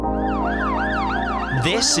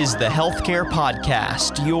This is the Healthcare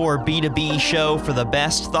Podcast, your B2B show for the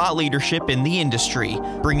best thought leadership in the industry,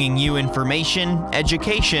 bringing you information,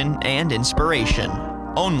 education, and inspiration,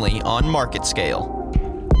 only on Market Scale.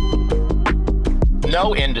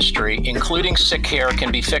 No industry, including sick care,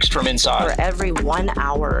 can be fixed from inside. For every 1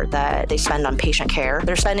 hour that they spend on patient care,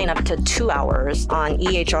 they're spending up to 2 hours on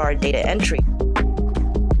EHR data entry.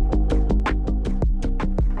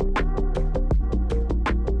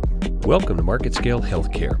 Welcome to Market Scale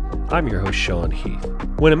Healthcare. I'm your host, Sean Heath.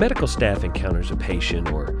 When a medical staff encounters a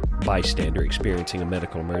patient or bystander experiencing a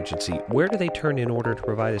medical emergency, where do they turn in order to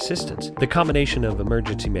provide assistance? The combination of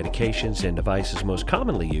emergency medications and devices most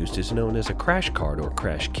commonly used is known as a crash cart or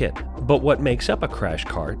crash kit. But what makes up a crash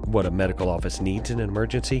cart, what a medical office needs in an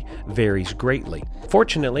emergency, varies greatly.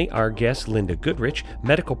 Fortunately, our guest, Linda Goodrich,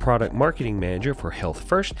 Medical Product Marketing Manager for Health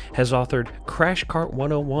First, has authored Crash Cart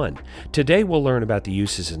 101. Today, we'll learn about the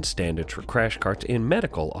uses and standards for crash carts in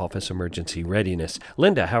medical office emergency readiness.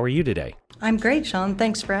 Linda, how are you today? I'm great, Sean.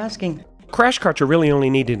 Thanks for asking. Crash carts are really only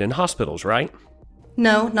needed in hospitals, right?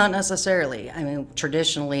 No, not necessarily. I mean,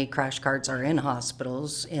 traditionally, crash carts are in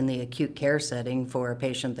hospitals in the acute care setting for a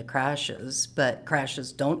patient that crashes, but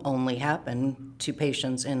crashes don't only happen to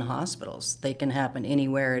patients in hospitals. They can happen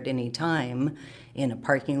anywhere at any time, in a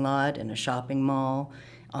parking lot, in a shopping mall,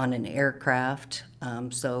 on an aircraft.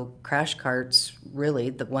 So crash carts, really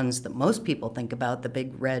the ones that most people think about, the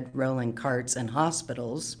big red rolling carts in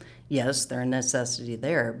hospitals, yes, they're a necessity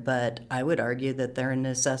there, but I would argue that they're a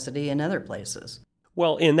necessity in other places.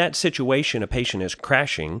 Well, in that situation, a patient is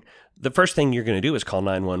crashing, the first thing you're going to do is call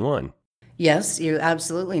 911. Yes, you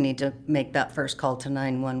absolutely need to make that first call to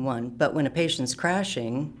 911, but when a patient's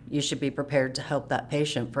crashing, you should be prepared to help that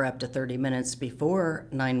patient for up to 30 minutes before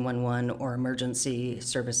 911 or emergency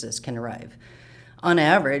services can arrive. On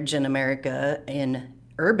average, in America, in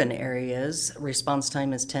urban areas, response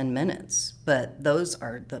time is 10 minutes, but those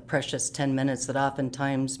are the precious 10 minutes that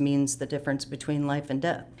oftentimes means the difference between life and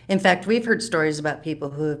death. In fact, we've heard stories about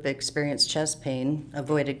people who have experienced chest pain,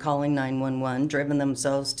 avoided calling 911, driven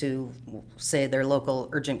themselves to, say, their local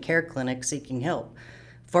urgent care clinic seeking help.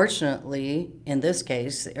 Fortunately, in this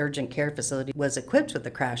case, the urgent care facility was equipped with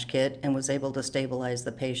the crash kit and was able to stabilize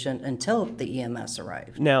the patient until the EMS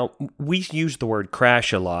arrived. Now, we use the word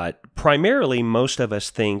crash a lot. Primarily, most of us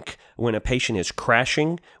think when a patient is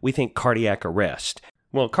crashing, we think cardiac arrest.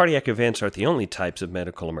 Well, cardiac events aren't the only types of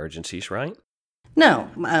medical emergencies, right? No,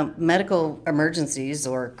 medical emergencies,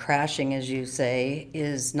 or crashing, as you say,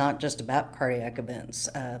 is not just about cardiac events.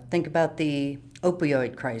 Think about the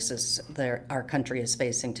opioid crisis that our country is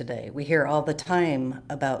facing today. We hear all the time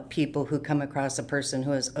about people who come across a person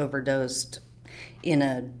who has overdosed in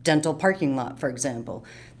a dental parking lot, for example.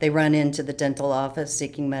 They run into the dental office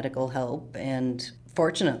seeking medical help, and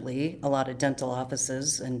fortunately, a lot of dental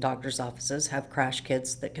offices and doctors' offices have crash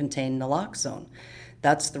kits that contain naloxone.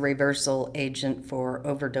 That's the reversal agent for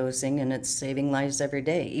overdosing, and it's saving lives every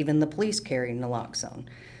day. Even the police carry naloxone.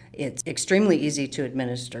 It's extremely easy to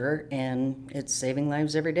administer, and it's saving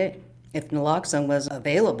lives every day. If naloxone was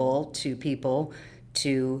available to people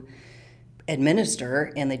to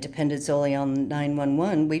administer and they depended solely on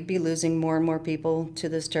 911, we'd be losing more and more people to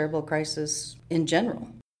this terrible crisis in general.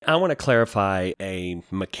 I want to clarify a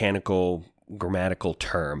mechanical grammatical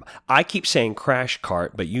term. I keep saying crash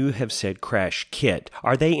cart, but you have said crash kit.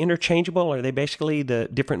 Are they interchangeable? Are they basically the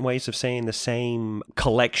different ways of saying the same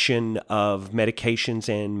collection of medications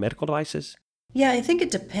and medical devices? Yeah, I think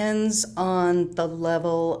it depends on the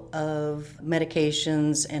level of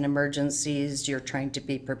medications and emergencies you're trying to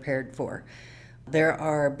be prepared for. There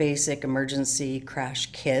are basic emergency crash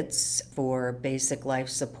kits for basic life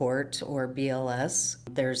support, or BLS.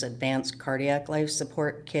 There's advanced cardiac life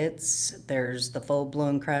support kits. There's the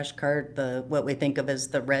full-blown crash cart, what we think of as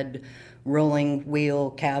the red rolling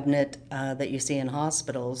wheel cabinet that you see in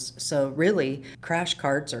hospitals. So really, crash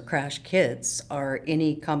carts or crash kits are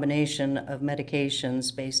any combination of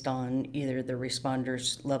medications based on either the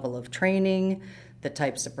responder's level of training, the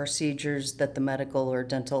types of procedures that the medical or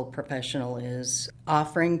dental professional is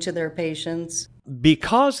offering to their patients.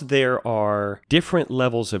 Because there are different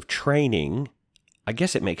levels of training, I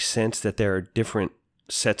guess it makes sense that there are different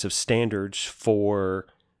sets of standards for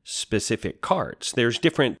specific carts. There's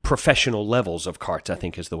different professional levels of carts, I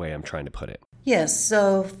think is the way I'm trying to put it. Yes,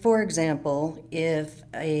 so for example, if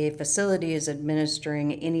a facility is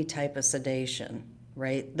administering any type of sedation,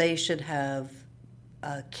 right, they should have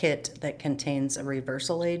a kit that contains a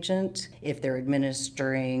reversal agent. If they're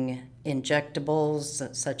administering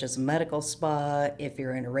injectables such as a medical spa. If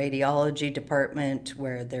you're in a radiology department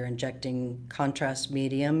where they're injecting contrast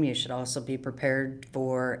medium, you should also be prepared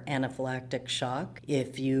for anaphylactic shock.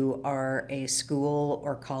 If you are a school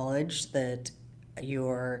or college that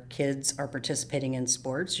your kids are participating in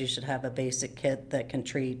sports, you should have a basic kit that can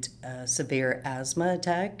treat a severe asthma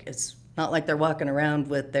attack. It's not like they're walking around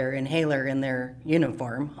with their inhaler in their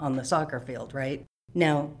uniform on the soccer field, right?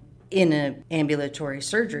 Now, in an ambulatory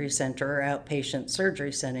surgery center or outpatient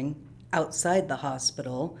surgery setting outside the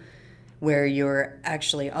hospital, where you're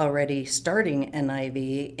actually already starting an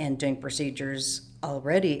IV and doing procedures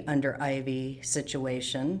already under IV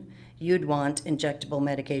situation, you'd want injectable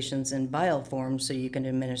medications in vial form so you can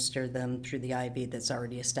administer them through the IV that's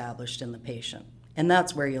already established in the patient. And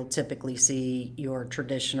that's where you'll typically see your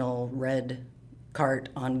traditional red cart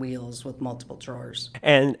on wheels with multiple drawers.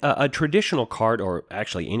 And a traditional cart, or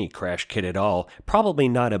actually any crash kit at all, probably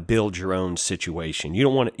not a build your own situation. You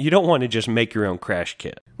don't want to just make your own crash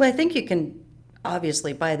kit. Well, I think you can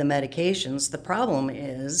obviously buy the medications. The problem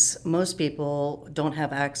is most people don't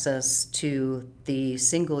have access to the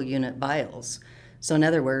single unit vials. So in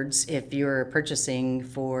other words, if you're purchasing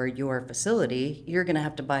for your facility, you're going to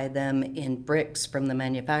have to buy them in bricks from the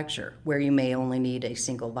manufacturer, where you may only need a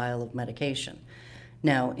single vial of medication.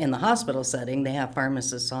 Now, in the hospital setting, they have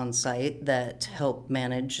pharmacists on site that help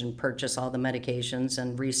manage and purchase all the medications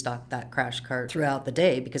and restock that crash cart throughout the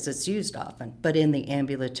day because it's used often. But in the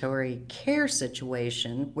ambulatory care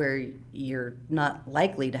situation, where you're not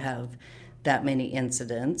likely to have that many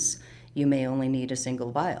incidents, you may only need a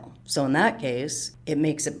single vial. So in that case, it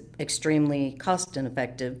makes it extremely cost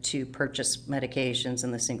ineffective to purchase medications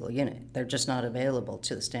in the single unit. They're just not available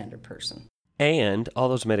to the standard person. And all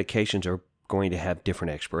those medications are going to have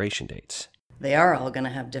different expiration dates. They are all going to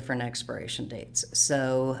have different expiration dates.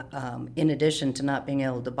 So in addition to not being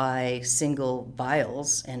able to buy single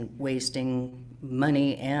vials and wasting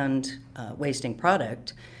money and wasting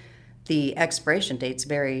product, the expiration dates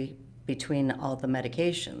vary between all the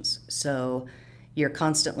medications. So you're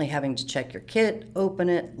constantly having to check your kit, open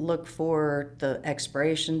it, look for the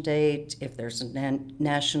expiration date. If there's a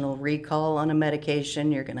national recall on a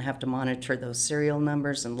medication, you're going to have to monitor those serial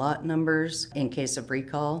numbers and lot numbers in case of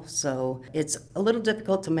recall. So it's a little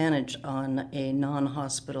difficult to manage on a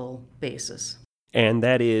non-hospital basis. And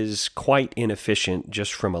that is quite inefficient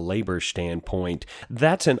just from a labor standpoint.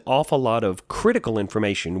 That's an awful lot of critical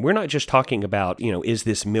information. We're not just talking about, is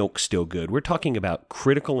this milk still good? We're talking about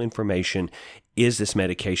critical information. Is this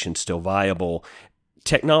medication still viable?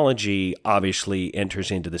 Technology obviously enters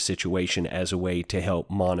into the situation as a way to help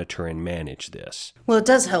monitor and manage this. Well, it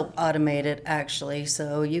does help automate it, actually.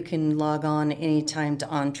 So you can log on anytime to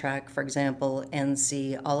OnTrack, for example, and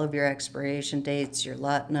see all of your expiration dates, your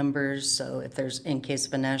lot numbers. So if there's, in case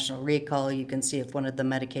of a national recall, you can see if one of the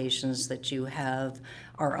medications that you have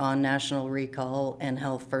are on national recall, and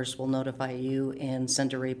Health First will notify you and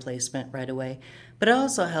send a replacement right away. But it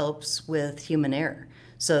also helps with human error.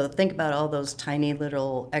 So think about all those tiny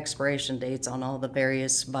little expiration dates on all the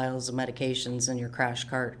various vials of medications in your crash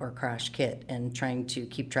cart or crash kit and trying to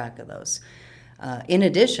keep track of those. In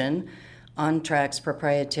addition, OnTrack's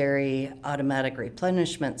proprietary automatic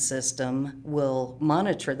replenishment system will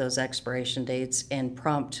monitor those expiration dates and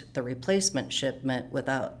prompt the replacement shipment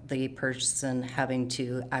without the person having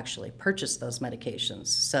to actually purchase those medications.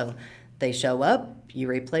 So they show up, you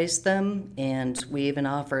replace them, and we even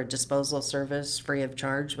offer a disposal service free of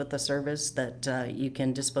charge with the service that you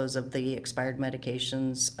can dispose of the expired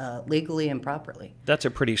medications legally and properly. That's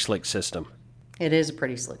a pretty slick system. It is a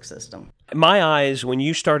pretty slick system. My eyes, when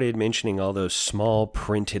you started mentioning all those small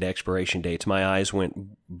printed expiration dates, my eyes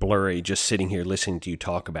went blurry just sitting here listening to you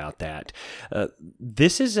talk about that.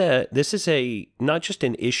 This is a not just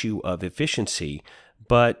an issue of efficiency,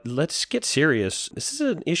 but let's get serious. This is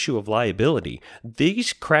an issue of liability.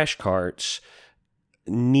 These crash carts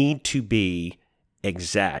need to be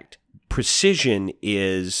exact. Precision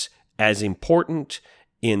is as important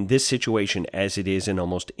in this situation as it is in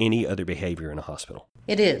almost any other behavior in a hospital.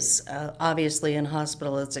 It is. Obviously, in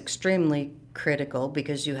hospital, it's extremely critical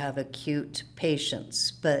because you have acute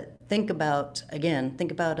patients. But think about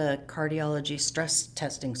a cardiology stress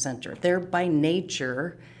testing center. They're by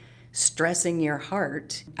nature stressing your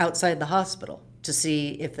heart outside the hospital to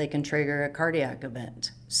see if they can trigger a cardiac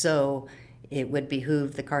event. So it would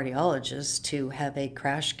behoove the cardiologist to have a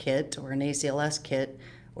crash kit or an ACLS kit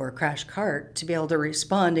or a crash cart to be able to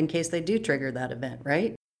respond in case they do trigger that event,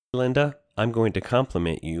 right? Linda, I'm going to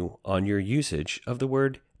compliment you on your usage of the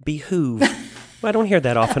word behoove. I don't hear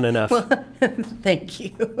that often enough. Well, thank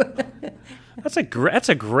you. That's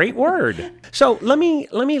a great word. So let me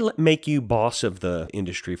make you boss of the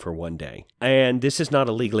industry for one day. And this is not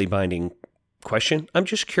a legally binding question. I'm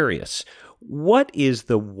just curious. What is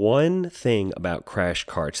the one thing about crash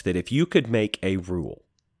carts that if you could make a rule,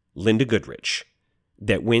 Linda Goodrich,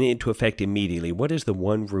 that went into effect immediately, what is the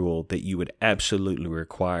one rule that you would absolutely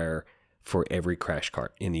require for every crash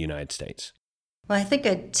cart in the United States? Well, I think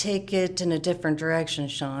I'd take it in a different direction,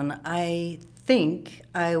 Sean. I think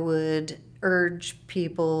I would urge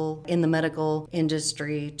people in the medical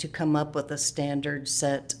industry to come up with a standard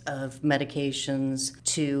set of medications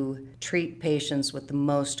to treat patients with the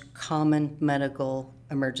most common medical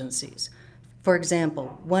emergencies. For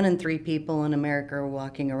example, 1 in 3 people in America are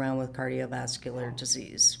walking around with cardiovascular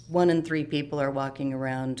disease. 1 in 3 people are walking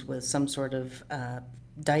around with some sort of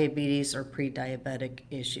diabetes or pre-diabetic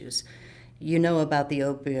issues. You know about the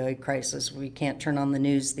opioid crisis. We can't turn on the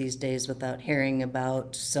news these days without hearing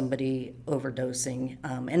about somebody overdosing.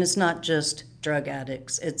 And it's not just drug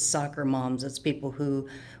addicts, it's soccer moms, it's people who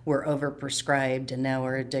were overprescribed and now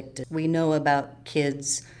are addicted. We know about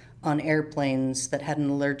kids on airplanes that had an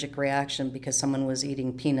allergic reaction because someone was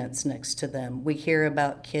eating peanuts next to them. We hear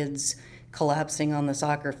about kids collapsing on the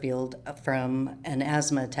soccer field from an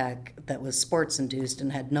asthma attack that was sports-induced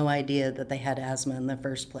and had no idea that they had asthma in the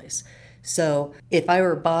first place. So if I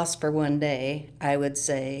were boss for one day, I would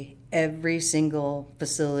say every single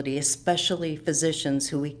facility, especially physicians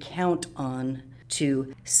who we count on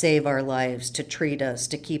to save our lives, to treat us,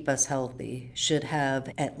 to keep us healthy, should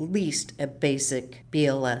have at least a basic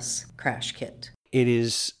BLS crash kit. It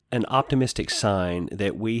is an optimistic sign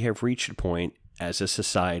that we have reached a point as a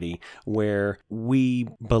society where we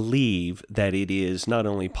believe that it is not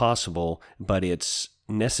only possible, but it's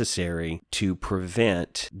necessary to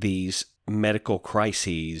prevent these medical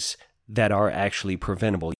crises that are actually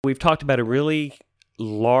preventable. We've talked about a really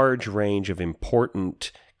large range of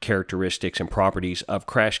important characteristics and properties of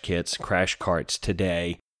crash kits, crash carts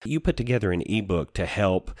today. You put together an ebook to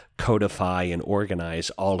help codify and organize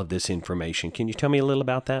all of this information. Can you tell me a little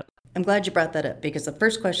about that? I'm glad you brought that up because the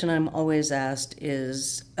first question I'm always asked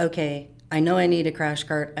is, okay, I know I need a crash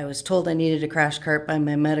cart. I was told I needed a crash cart by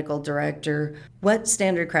my medical director. What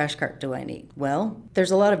standard crash cart do I need? Well,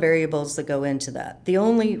 there's a lot of variables that go into that. The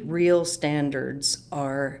only real standards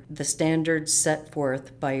are the standards set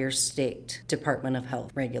forth by your state Department of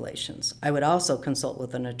Health regulations. I would also consult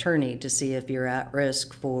with an attorney to see if you're at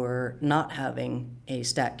risk for not having a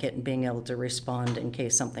stat kit and being able to respond in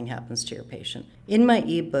case something happens to your patient. In my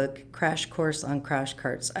ebook, Crash Course on Crash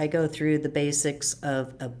Carts, I go through the basics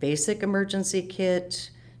of a basic emergency kit,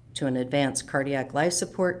 to an advanced cardiac life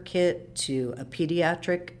support kit, to a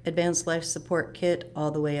pediatric advanced life support kit,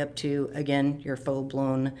 all the way up to, again, your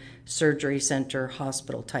full-blown surgery center,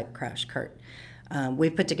 hospital-type crash cart.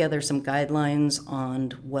 We've put together some guidelines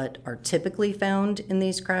on what are typically found in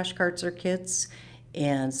these crash carts or kits,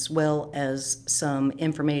 as well as some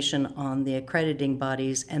information on the accrediting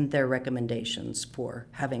bodies and their recommendations for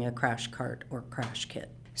having a crash cart or crash kit.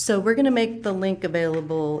 So we're going to make the link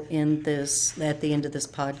available at the end of this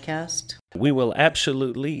podcast. We will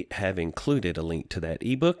absolutely have included a link to that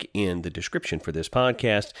ebook in the description for this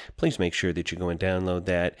podcast. Please make sure that you go and download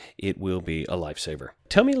that. It will be a lifesaver.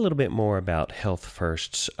 Tell me a little bit more about Health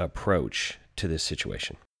First's approach to this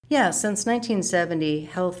situation. Yeah, since 1970,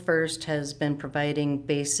 Health First has been providing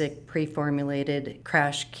basic pre-formulated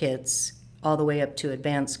crash kits all the way up to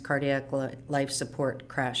advanced cardiac life support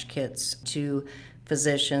crash kits to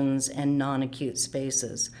physicians and non-acute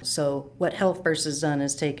spaces. So what Health First has done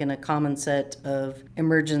is taken a common set of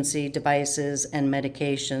emergency devices and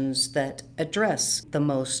medications that address the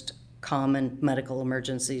most common medical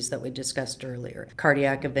emergencies that we discussed earlier.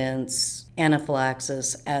 Cardiac events,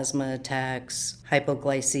 anaphylaxis, asthma attacks,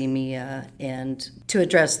 hypoglycemia, and to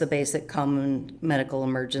address the basic common medical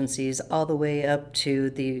emergencies all the way up to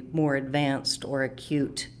the more advanced or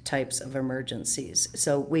acute types of emergencies.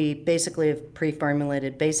 So we basically have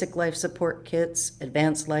pre-formulated basic life support kits,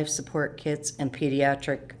 advanced life support kits, and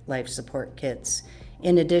pediatric life support kits,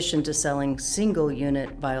 in addition to selling single-unit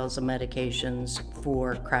vials of medications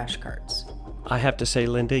for crash carts. I have to say,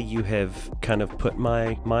 Linda, you have kind of put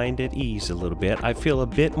my mind at ease a little bit. I feel a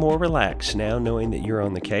bit more relaxed now knowing that you're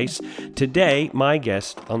on the case. Today, my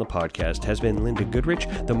guest on the podcast has been Linda Goodrich,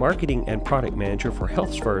 the Marketing and Product Manager for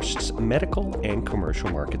Health First's medical and commercial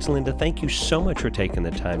markets. Linda, thank you so much for taking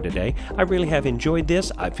the time today. I really have enjoyed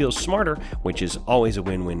this. I feel smarter, which is always a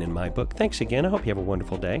win-win in my book. Thanks again. I hope you have a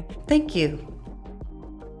wonderful day. Thank you.